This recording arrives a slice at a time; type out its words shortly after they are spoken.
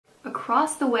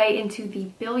across the way into the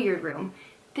billiard room.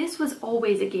 This was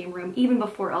always a game room, even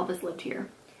before Elvis lived here.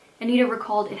 Anita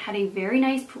recalled it had a very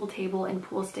nice pool table and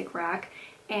pool stick rack,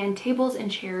 and tables and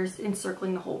chairs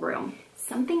encircling the whole room.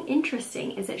 Something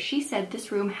interesting is that she said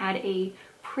this room had a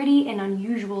pretty and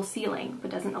unusual ceiling,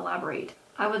 but doesn't elaborate.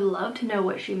 I would love to know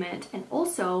what she meant, and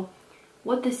also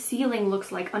what the ceiling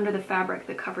looks like under the fabric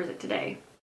that covers it today.